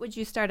 What would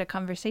you start a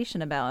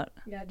conversation about?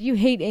 Yeah. Do you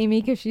hate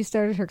Amy because she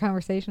started her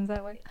conversations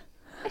that way?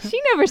 She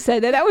never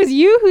said that. That was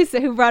you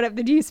who brought up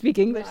the do you speak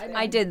English thing.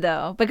 I did,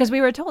 though, because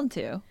we were told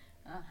to.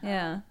 Uh-huh.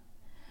 Yeah.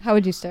 How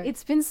would you start?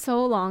 It's been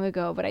so long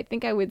ago, but I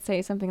think I would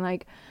say something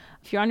like,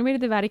 if you're on your way to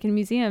the Vatican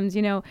museums,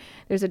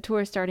 there's a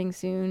tour starting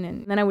soon.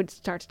 And then I would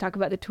start to talk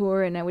about the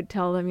tour, and I would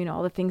tell them,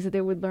 all the things that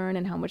they would learn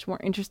and how much more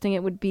interesting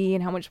it would be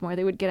and how much more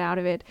they would get out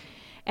of it.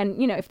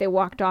 And, if they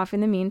walked off in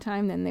the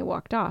meantime, then they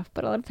walked off.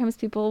 But a lot of times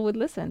people would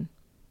listen.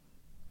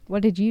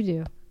 What did you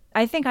do?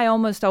 I think I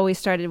almost always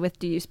started with,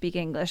 do you speak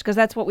English? Because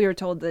that's what we were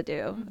told to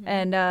do. Mm-hmm.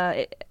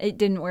 And it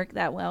didn't work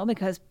that well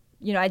because,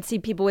 I'd see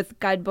people with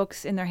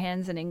guidebooks in their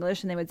hands in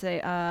English, and they would say,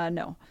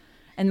 no,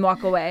 and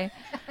walk away.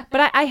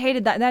 But I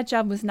hated that. That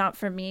job was not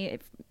for me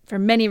for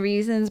many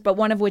reasons, but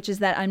one of which is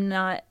that I'm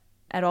not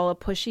at all a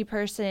pushy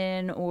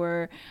person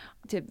or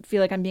to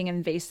feel like I'm being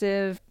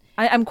invasive.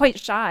 I'm quite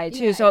shy,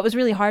 too, so it was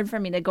really hard for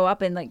me to go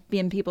up and, be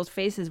in people's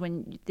faces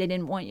when they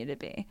didn't want you to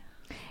be.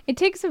 It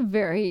takes a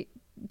very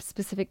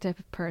specific type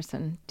of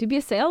person to be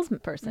a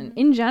salesperson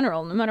in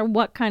general, no matter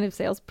what kind of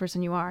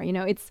salesperson you are.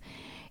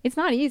 It's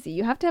not easy.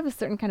 You have to have a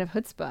certain kind of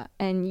chutzpah,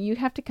 and you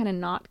have to kind of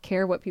not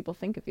care what people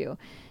think of you.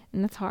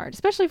 And that's hard,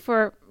 especially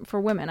for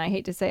women. I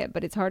hate to say it,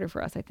 but it's harder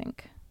for us, I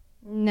think.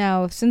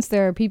 Now, since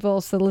there are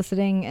people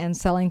soliciting and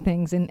selling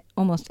things in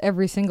almost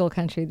every single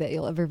country that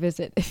you'll ever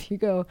visit, if you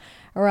go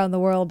around the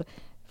world,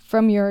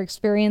 from your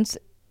experience,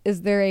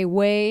 is there a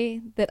way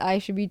that I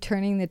should be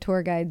turning the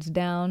tour guides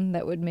down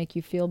that would make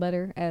you feel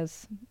better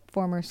as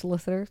former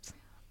solicitors?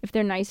 If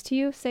they're nice to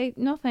you, say,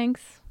 no,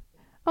 thanks.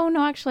 Oh,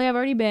 no, actually, I've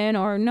already been,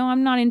 or no,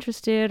 I'm not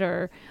interested,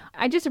 or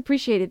I just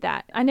appreciated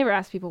that. I never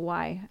ask people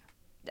why.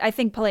 I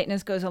think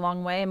politeness goes a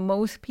long way. And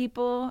most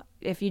people,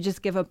 if you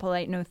just give a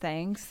polite no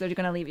thanks, they're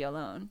going to leave you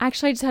alone.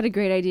 Actually, I just had a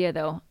great idea,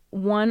 though.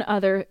 One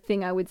other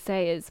thing I would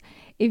say is,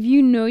 if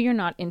you know you're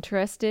not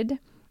interested,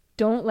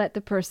 don't let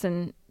the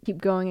person keep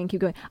going and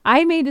keep going.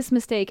 I made this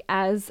mistake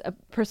as a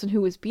person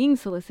who was being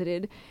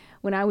solicited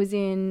when I was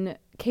in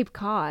Cape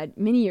Cod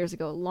many years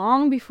ago,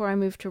 long before I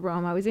moved to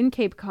Rome. I was in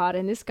Cape Cod,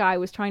 and this guy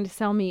was trying to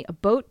sell me a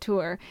boat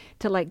tour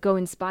to like go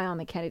and spy on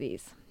the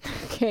Kennedys.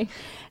 Okay.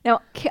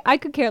 Now, I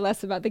could care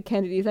less about the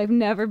Kennedys. I've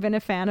never been a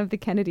fan of the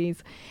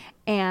Kennedys.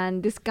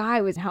 And this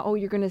guy was, oh,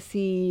 you're going to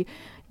see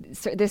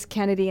this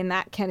Kennedy and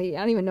that Kennedy. I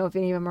don't even know if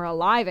any of them are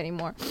alive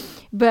anymore.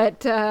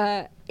 But,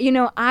 I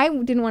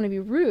didn't want to be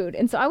rude.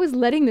 And so I was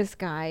letting this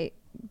guy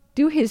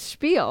do his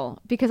spiel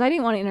because I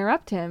didn't want to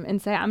interrupt him and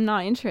say, I'm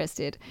not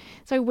interested.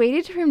 So I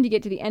waited for him to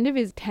get to the end of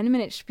his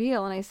 10-minute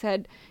spiel. And I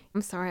said,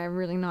 I'm sorry, I'm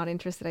really not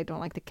interested. I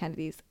don't like the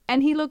Kennedys.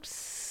 And he looked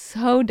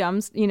so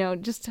dumb,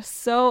 just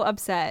so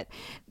upset.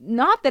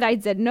 Not that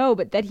I'd said no,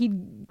 but that he'd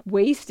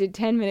wasted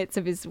 10 minutes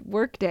of his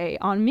workday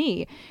on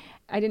me.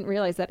 I didn't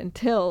realize that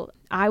until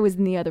I was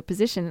in the other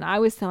position and I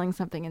was selling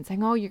something and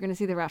saying, oh, you're going to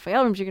see the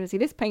Raphael rooms, you're going to see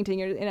this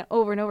painting,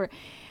 over and over.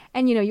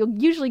 And, you'll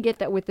usually get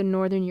that with the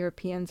Northern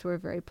Europeans who are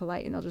very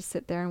polite, and they'll just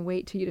sit there and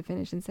wait till you to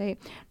finish and say,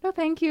 no,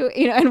 thank you,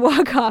 and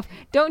walk off.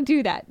 Don't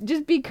do that.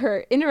 Just be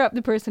curt. Interrupt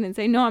the person and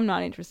say, no, I'm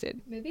not interested.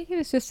 Maybe he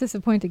was just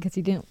disappointed because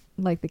he didn't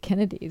like the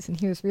Kennedys, and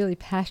he was really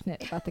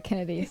passionate about the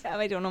Kennedys. Yeah,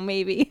 I don't know,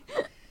 maybe.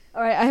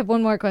 All right, I have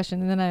one more question,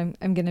 and then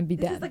I'm going to be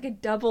done. This is like a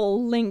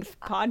double-length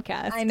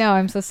podcast. I know,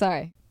 I'm so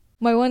sorry.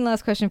 My one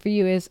last question for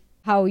you is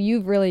how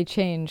you've really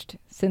changed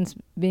since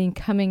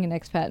becoming an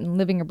expat and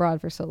living abroad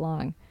for so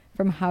long.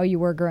 From how you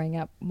were growing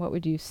up, what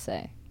would you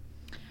say?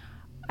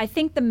 I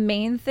think the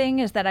main thing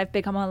is that I've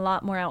become a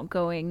lot more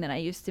outgoing than I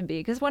used to be.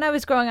 Because when I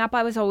was growing up,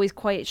 I was always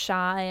quite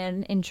shy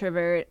and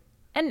introvert.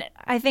 And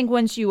I think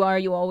once you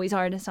always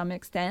are to some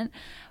extent.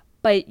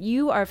 But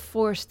you are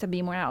forced to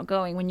be more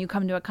outgoing when you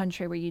come to a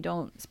country where you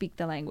don't speak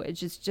the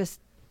language. It's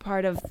just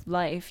part of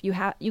life.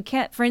 You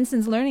can't, for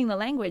instance, learning the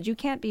language, you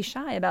can't be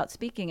shy about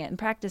speaking it and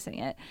practicing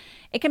it.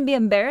 It can be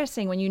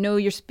embarrassing when you know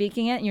you're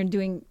speaking it and you're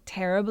doing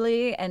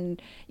terribly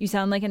and you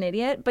sound like an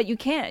idiot, but you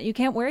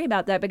can't worry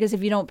about that because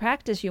if you don't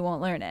practice, you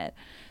won't learn it.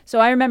 So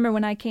I remember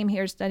when I came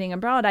here studying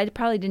abroad, I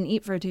probably didn't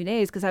eat for 2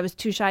 days because I was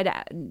too shy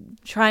to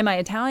try my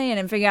Italian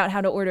and figure out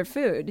how to order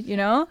food,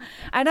 And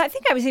I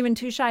think I was even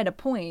too shy to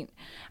point.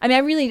 I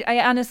mean, I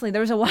honestly, there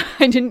was a while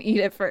I didn't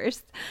eat at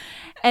first.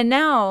 And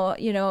now,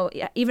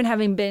 even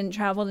having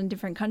traveled in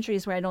different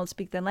countries where I don't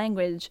speak the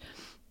language,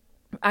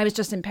 I was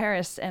just in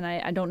Paris and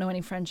I don't know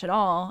any French at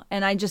all.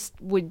 And I just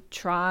would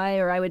try,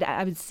 or I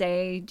would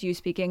say, do you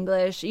speak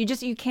English?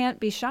 You can't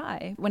be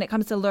shy when it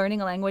comes to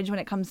learning a language, when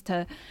it comes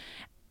to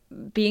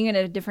being in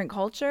a different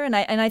culture. And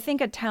I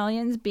think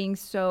Italians being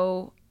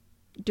so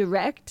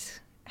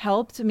direct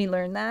helped me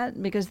learn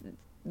that because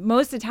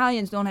most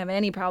Italians don't have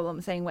any problem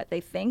saying what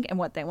they think and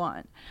what they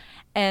want.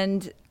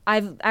 And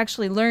I've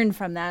actually learned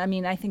from that. I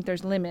mean, I think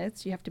there's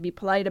limits. You have to be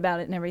polite about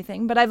it and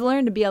everything. But I've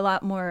learned to be a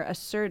lot more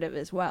assertive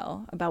as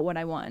well about what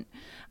I want.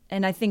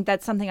 And I think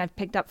that's something I've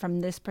picked up from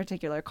this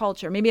particular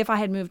culture. Maybe if I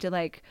had moved to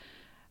like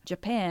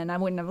Japan, I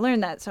wouldn't have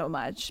learned that so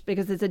much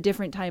because it's a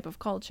different type of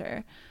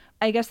culture.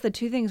 I guess the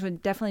two things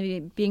would definitely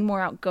be being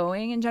more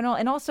outgoing in general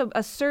and also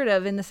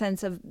assertive in the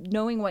sense of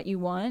knowing what you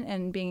want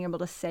and being able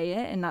to say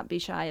it and not be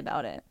shy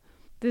about it.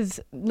 Does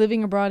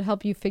living abroad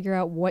help you figure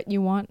out what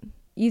you want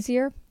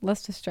easier?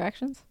 Less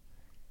distractions?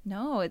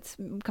 No, it's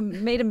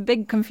made a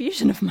big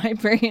confusion of my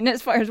brain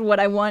as far as what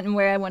I want and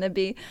where I want to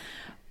be.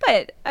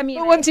 But, I mean...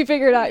 But once you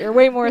figure it out, you're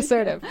way more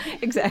assertive.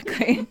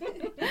 Exactly.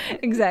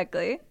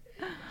 Exactly.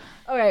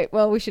 All right,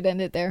 well, we should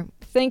end it there.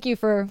 Thank you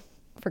for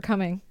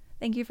coming.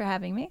 Thank you for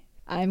having me.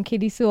 I'm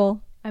Katie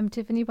Sewell. I'm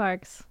Tiffany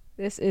Parks.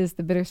 This is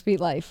The Bittersweet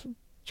Life.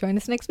 Join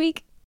us next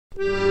week.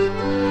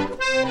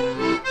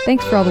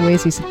 Thanks for all the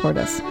ways you support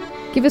us.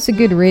 Give us a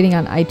good rating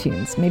on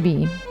iTunes,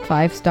 maybe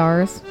 5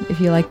 stars if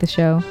you like the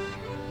show.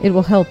 It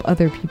will help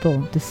other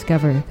people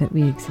discover that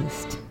we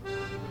exist.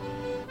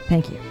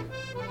 Thank you.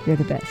 You're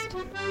the best.